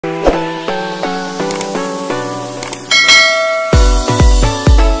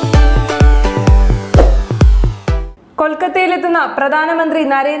കൊൽക്കത്തയിലെത്തുന്ന പ്രധാനമന്ത്രി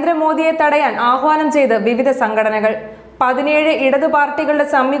നരേന്ദ്രമോദിയെ തടയാൻ ആഹ്വാനം ചെയ്ത് വിവിധ സംഘടനകൾ. 17 ഇടതു പാർട്ടികളുടെ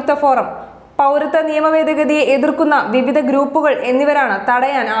സംയുക്ത ഫോറം, പൗരത്വ നിയമഭേദഗതിയെ എതിർക്കുന്ന വിവിധ ഗ്രൂപ്പുകൾ എന്നിവരാണ്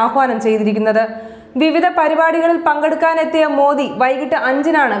തടയാൻ ആഹ്വാനം ചെയ്തിരിക്കുന്നത്. വിവിധ പരിപാടികളിൽ പങ്കെടുക്കാനെത്തിയ മോദി വൈകിട്ട്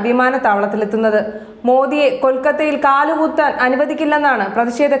 5-നാണ് വിമാനത്താവളത്തിലെത്തുന്നത്. മോദിയെ കൊൽക്കത്തയിൽ കാലുകുത്താൻ അനുവദിക്കില്ലെന്നാണ്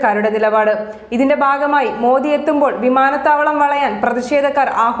പ്രതിഷേധക്കാരുടെ നിലപാട്. ഇതിന്റെ ഭാഗമായി മോദി എത്തുമ്പോൾ വിമാനത്താവളം വളയാൻ പ്രതിഷേധക്കാർ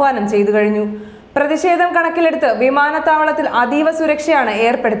ആഹ്വാനം ചെയ്തു കഴിഞ്ഞു. പ്രതിഷേധം കണക്കിലെടുത്ത് വിമാനത്താവളത്തിൽ അതീവ സുരക്ഷയാണ്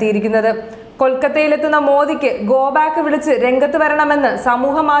ഏർപ്പെടുത്തിയിരിക്കുന്നത്. കൊൽക്കത്തയിലെത്തുന്ന മോദിക്ക് ഗോ ബാക്ക് വിളിച്ച് രംഗത്ത് വരണമെന്ന്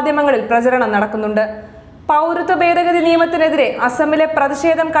സമൂഹ മാധ്യമങ്ങളിൽ പ്രചരണം നടക്കുന്നുണ്ട്. പൗരത്വ ഭേദഗതി നിയമത്തിനെതിരെ അസമിലെ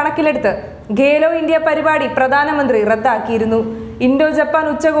പ്രതിഷേധം കണക്കിലെടുത്ത് ഖേലോ ഇന്ത്യ പരിപാടി പ്രധാനമന്ത്രി റദ്ദാക്കിയിരുന്നു. ഇൻഡോ ജപ്പാൻ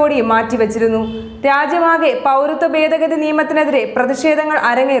ഉച്ചകോടി മാറ്റിവെച്ചിരുന്നു. രാജ്യമാകെ പൗരത്വ ഭേദഗതി നിയമത്തിനെതിരെ പ്രതിഷേധങ്ങൾ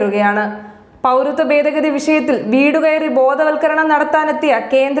അരങ്ങേറുകയാണ്. പൗരത്വ ഭേദഗതി വിഷയത്തിൽ വീടുകയറി ബോധവൽക്കരണം നടത്താനെത്തിയ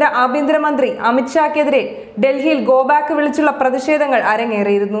കേന്ദ്ര ആഭ്യന്തരമന്ത്രി അമിത്ഷാക്കെതിരെ ഡൽഹിയിൽ ഗോ ബാക്ക് വിളിച്ചുള്ള പ്രതിഷേധങ്ങൾ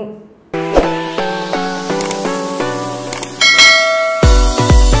അരങ്ങേറിയിരുന്നു.